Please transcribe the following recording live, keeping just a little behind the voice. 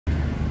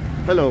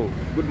Hello,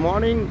 good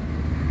morning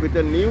with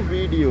a new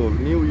video,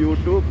 new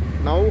YouTube.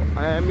 Now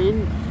I am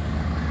in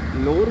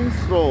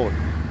Lauris Road,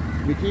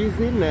 which is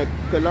in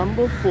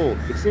Colombo 4.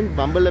 It's in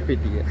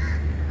Petti.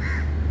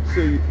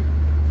 So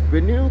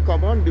when you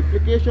come on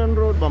Duplication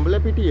Road,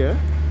 Petti,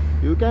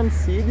 you can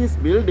see this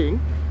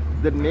building,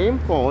 the name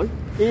called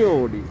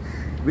AOD,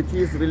 which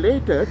is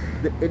related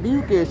to the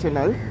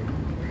educational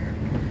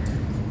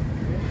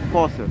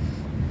courses.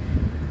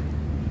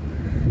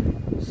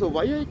 So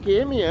why I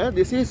came here,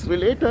 this is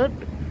related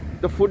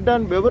the food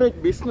and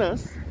beverage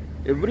business.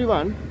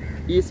 Everyone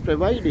is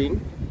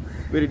providing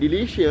very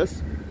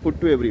delicious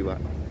food to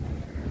everyone.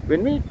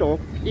 When we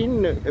talk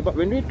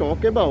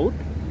about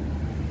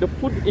the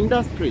food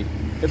industry,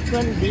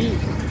 F&B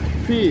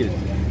field,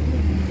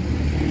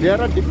 there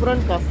are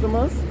different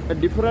customers, a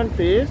different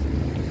taste,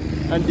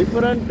 and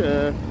different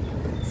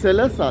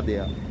sellers are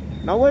there.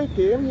 Now I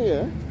came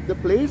here, the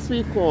place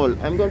we call,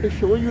 I'm going to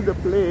show you the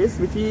place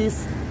which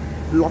is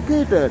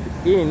located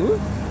in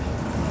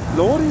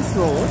Lauris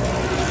Road,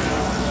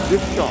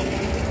 this shop.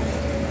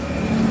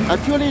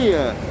 Actually,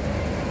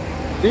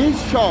 this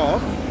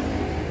shop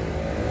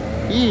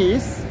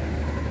is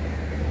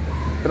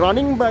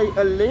running by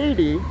a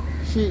lady.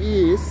 She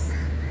is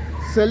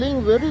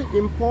selling very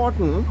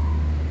important,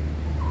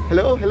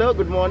 hello,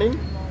 good morning,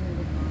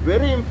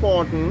 very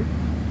important,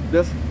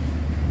 the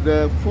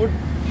food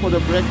for the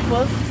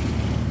breakfast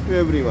to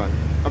everyone.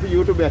 Api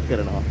YouTube back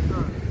කරනවා.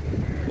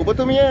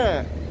 ඔබතුමිය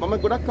මම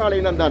ගොඩක් කාලේ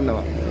ඉඳන්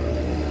දන්නවා.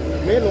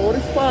 මේ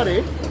ලෝරිස් පාරේ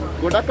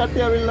ගොඩක්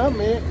කට්ටිය ඇවිල්ලා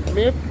මේ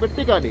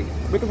පෙට්ටි කඩේ.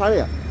 මේක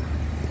හරිය.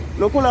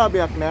 ලොකු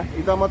ලාභයක් නෑ.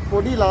 ඊටමත්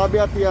පොඩි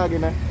ලාභයක්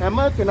තියාගෙන හැම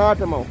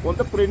කෙනාටම හොඳ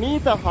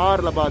ප්‍රණීත ආහාර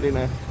ලබා දෙන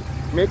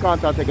මේ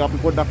කාන්තාවත් එක්ක අපි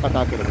පොඩ්ඩක්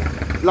කතා කරමු.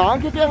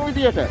 ලාංකිකයන්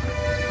විදියට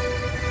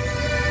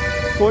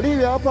පොඩි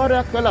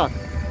ව්‍යාපාරයක් කළා.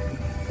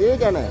 ඒ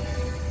ගැන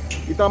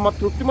ඊටමත්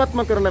තෘප්තිමත්ම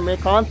කරන මේ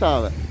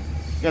කාන්තාව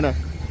ගැන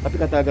අපි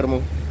කතා කරමු.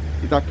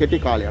 ඉතා කෙටි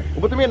කාලයක්.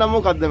 ඔබතුමිය නම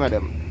මොකක්ද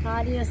මැඩම්?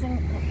 කාර්යවසම්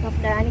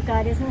අප්ඩානි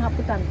කාර්යවසම්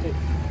හපුතන්ත්‍රේ.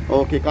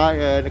 ඕකේ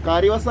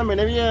කාර්යවසම්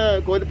මෙනවිය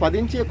කොහෙද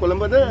පදිංචිය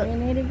කොළඹද?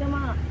 මේරිගම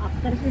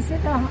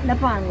අක්තරකිස්සට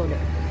හඳපාංගොඩ.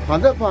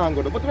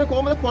 හඳපාංගොඩ. ඔබතුමිය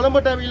කොහමද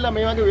කොළඹට ඇවිල්ලා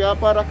මේ වගේ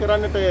ව්‍යාපාරයක්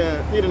කරන්නට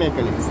තීරණය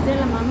කළේ?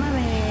 ඉස්සෙල්ලා මම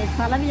මේ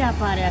තල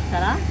ව්‍යාපාරයක්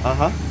කරා.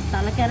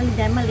 තල කැරලි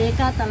දැම්ම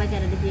ලේකා තල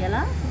කැරලි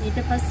කියලා. ඊට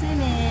පස්සේ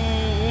මේ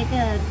ඒක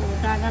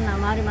උටා ගන්න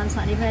අමාරු මං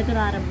සනිපයතුන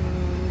අර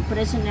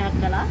ඔපරේෂන් එකක්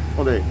කළා.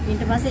 හොඳයි.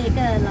 ඊට පස්සේ ඒක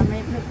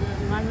ළමයෙක්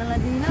වන්නලා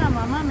දීලා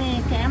මම මේ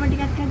කෑම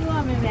ටිකක්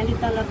හැදුවා මේ වැලි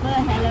තලප,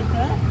 හැලප,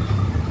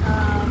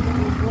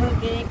 බෝල්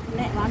කේක්,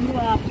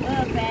 වන්දුආප්,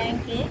 පෑන්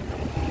කේක්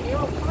ඒ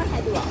ඔක්කොම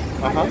හැදුවා.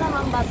 හදලා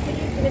මම බස්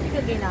එකේ ටික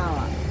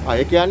ගෙනාවා.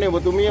 ඒ කියන්නේ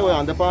ඔබතුමිය ඔය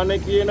අඳපාන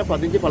කියන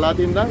පදිංචි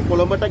පළාතින් ඉඳන්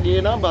කොළඹට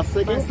ගේනා බස්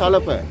එකෙන්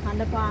තලප.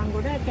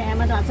 අඳපාංගොඩ කෑම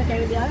රස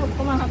කැවිලි ආවේ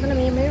ඔක්කොම හදලා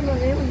මේ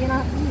ගෙන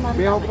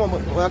මේ ඔක්කොම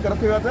ඔයා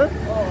කරපේවද?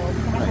 ඔව්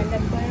ඔක්කොම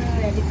හැදලා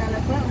වැලි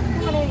තලප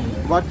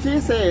What she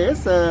says,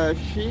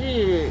 she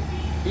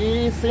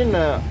is in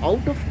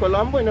out of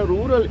Colombo in a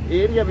rural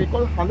area we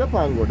call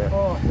Handapangoda.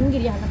 Oh,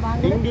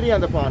 Ingiri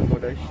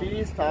Handapangoda. She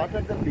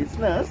started the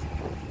business.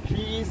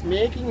 She is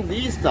making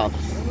these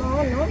stuffs. No,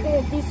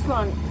 this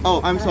one. Oh,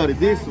 I'm sorry,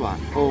 this one.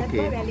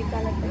 Okay.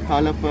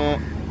 Kalapa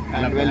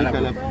and Valley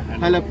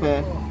Kalapa.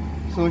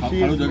 So she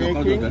is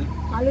making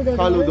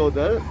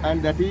kaludodal,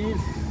 and that is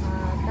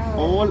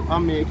all are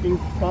making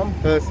from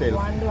herself.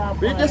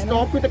 We just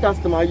talk with the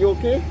customer. Are you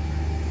okay?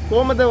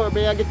 කොහමද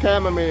මෙයාගේ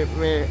කෑම මේ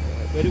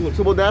very good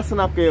සුබ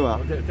දැසනක් වේවා.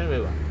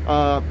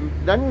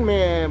 දැන් මේ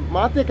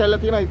මාතේ කැල්ල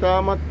තියෙන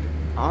ඉතාමත්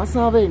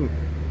ආසාවෙන්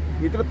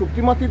විතර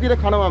තෘප්තිමත් විදිහට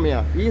කනවා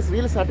මෙයා. He is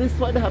really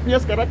satisfied,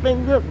 happiest character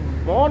in the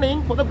morning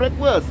for the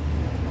breakfast.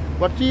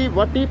 What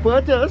he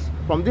purchased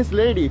from this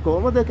lady.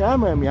 කොහමද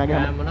කෑම මෙයාගේ?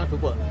 කෑම නා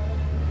සුපර්.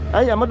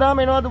 අය හැමදාම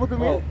එනවද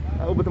ඔබතුමිය?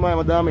 ඔබතුමා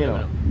හැමදාම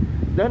එනවා.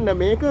 දැන්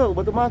මේක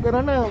ඔබතුමා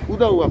කරන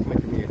උදව්වක් මේ.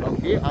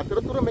 ඒ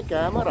අතරතුර මේ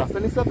කෑම රස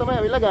නිසා තමයි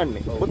අවිලා ගන්නෙ.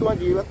 ඔබතුමා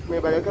ජීවත් මේ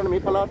වැඩ කරන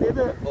මේ පළාතේද?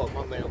 ඔව්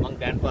මම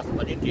ග්‍රෑන්ඩ් පාස්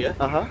පදිංචිය.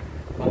 මම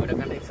වැඩ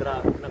කරන ඉස්සරහ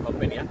වෙන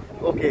කම්පැනියක්.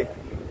 ඕකේ.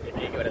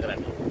 ඒක වැඩ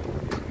කරන්නේ.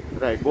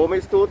 රයිට්. බොහොම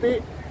ස්තුතියි.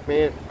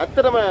 මේ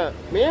අත්‍තරම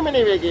මේ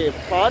නෙවෙයිගේ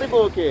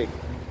පාරිභෝගිකයෙක්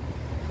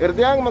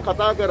එර්දයාගම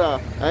කතා කරා.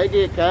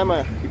 ඇයිගේ කෑම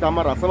ඊටම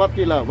රසවත්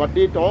කියලා. What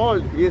he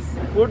told is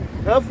food,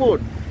 her food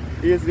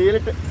is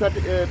really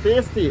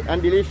tasty and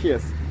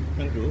delicious.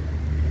 Thank you.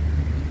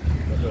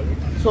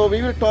 So we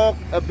will talk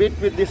a bit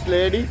with this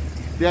lady.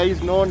 There is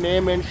no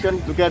name mentioned.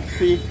 You can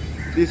see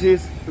this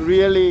is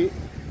really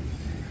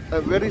a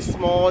very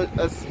small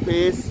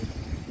space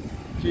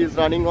she is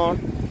running on.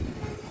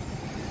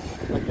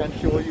 I can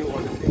show you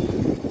all the things.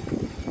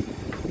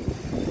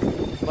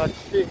 But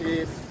she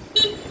is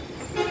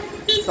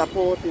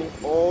supporting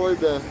all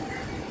the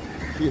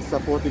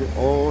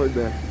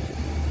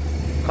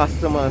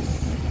customers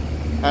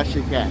as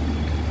she can.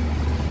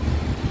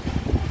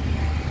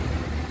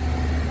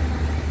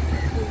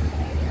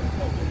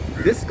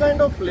 This kind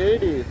of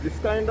ladies, this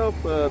kind of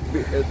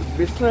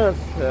business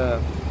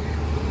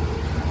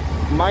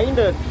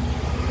minded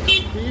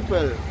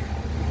people,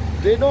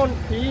 they don't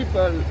keep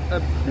a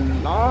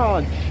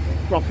large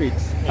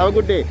profits. Have a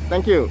good day.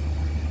 Thank you.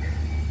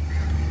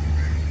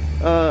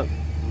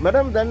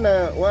 Madam දැන්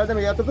ඔයාලට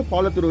මේ අතට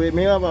පළතුරු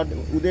මේවා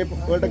උදේ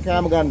වලට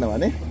කෑම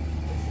ගන්නවනේ.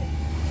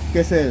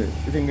 කෙසෙල්.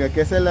 ඉතින්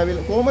කෙසෙල්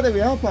ඇවිල්ලා කොහමද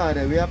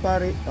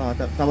ව්‍යාපාරේ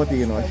තව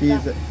තියෙනවා.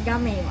 ෂීස්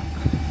ගමේම.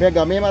 මේ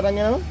ගමේම අරන්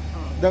යනවා.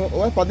 දැන්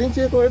ඔය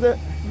පදිංචිය කොහෙද?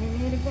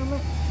 මිනිරිගම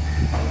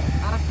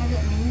අරක්කල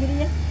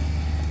මිනිරිය.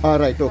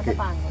 right, okay.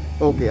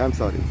 Okay, I'm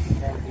sorry.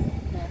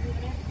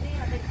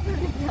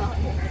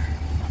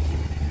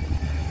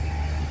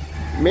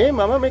 මේ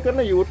මම මේ කරන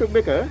YouTube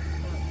එක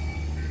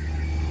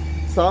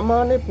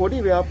සාමාන්‍ය පොඩි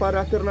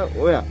ව්‍යාපාරයක් කරන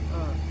ඔයා.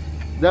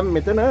 දැන්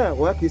මෙතන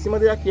ඔයා කිසිම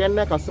දෙයක් කියන්නේ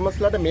නැහැ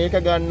කස්ටමර්ස්ලාට මේක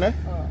ගන්න,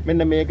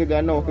 මෙන්න මේක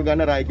ගන්න, ඕක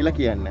ගන්න රයි කියලා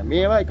කියන්නේ.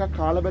 මේවා එකක්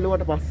කාලා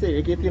බැලුවට පස්සේ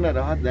ඒකේ තියෙන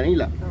රහත්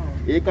දැනিলা.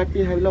 ඒ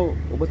කට්ටිය හැවිලා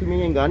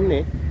ඔබතුමියෙන්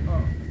ගන්නේ.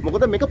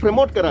 මොකද මේක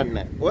ප්‍රොමෝට් කරන්නේ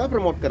නැහැ. ඔයා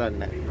ප්‍රොමෝට් කරන්නේ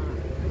නැහැ.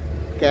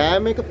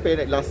 කෑම එක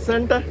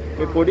ලස්සනට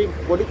මේ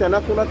පොඩි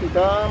තැනක් උනත්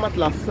ඉතාමත්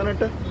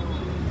ලස්සනට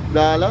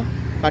දාලා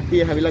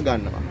කට්ටිය හැවිලා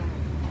ගන්නවා.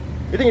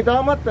 ඉතින්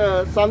ඉතාමත්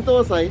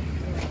සන්තෝෂයි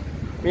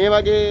මේ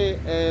වගේ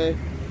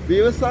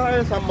ව්‍යවසාය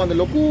සම්බන්ධ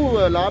ලොකු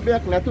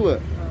ලාභයක් නැතුව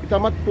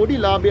ඉතාමත් පොඩි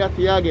ලාභයක්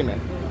තියාගෙන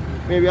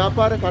මේ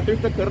ව්‍යාපාර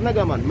කටයුත්ත කරන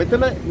ගමන්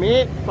මෙතන මේ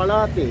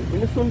පළාතේ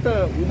මිනිසුන්ට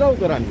උදව්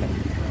කරන්න.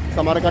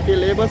 සමහර කට්ටිය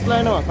ලේබර්ස්ලා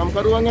එනවා,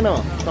 කම්කරුවන්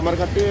එනවා, සමහර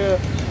කට්ටිය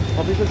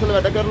ඔෆිසස් වල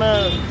වැඩ කරන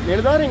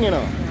නිලධාරීන්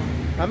එනවා.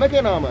 හැම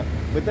කෙනාම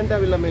මෙතනට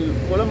ඇවිල්ලා මේ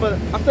කොළඹ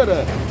අතර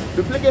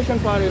ඩුප්ලිකේෂන්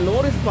පාරේ,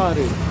 ලෝරිස්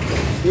පාරේ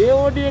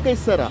AOD එක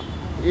ඉස්සරහා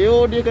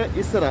AOD එක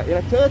ඉස්සරහා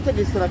එන චර්ච් එක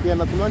ඉස්සරහා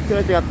කියන්න පුළුවන්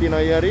චර්ච් එකක්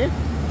තියෙනවා ඊයරේ.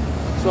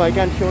 So I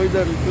can show you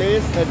the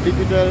place, a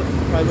digital,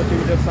 private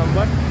digital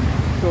somewhat.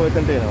 So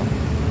එතනට එනවා.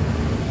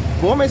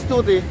 බොහොම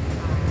ස්තුතියි.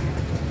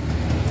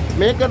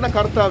 මේ කරන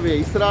කාර්යය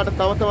ඉස්සරහට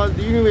තව තවත්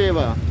දියුණු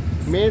වේවා.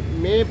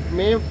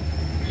 මේ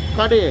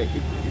කඩේ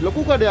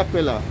ලොකු කඩයක්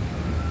වෙලා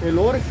මේ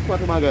ලෝරිස්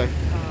පටමග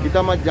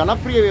ඉතම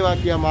ජනප්‍රිය වේවා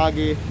කියා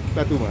මාගේ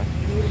පැතුම.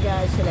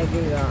 දීර්ඝායුෂ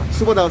ලැබේවා.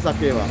 සුබ දවසක්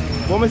වේවා.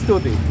 බොහොම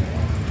ස්තුතියි.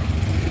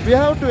 We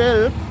have to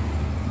help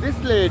this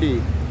lady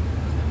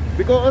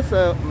because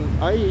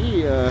I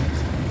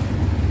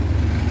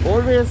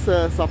always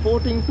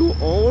supporting to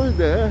all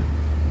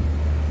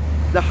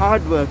the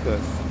hard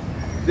workers.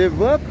 They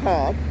work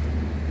hard,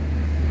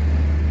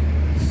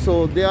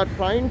 so they are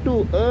trying to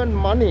earn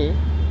money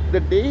the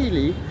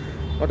daily,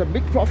 not a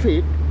big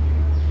profit,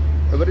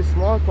 a very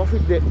small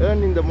profit they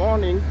earn in the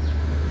morning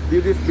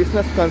with this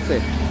business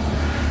concept.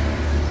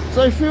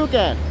 So if you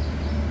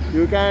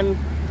can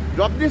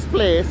drop this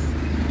place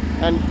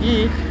and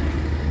eat.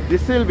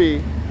 This will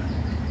be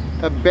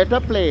a better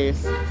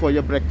place for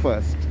your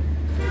breakfast.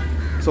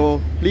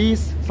 So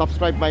please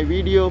subscribe my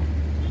video.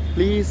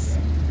 Please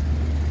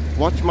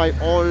watch my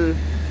all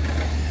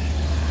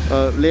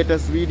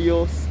latest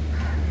videos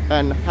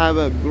and have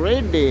a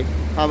great day.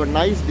 Have a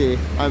nice day.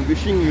 I'm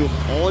wishing you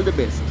all the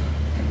best.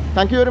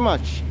 Thank you very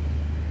much.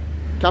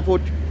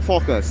 Kaput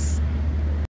Focus.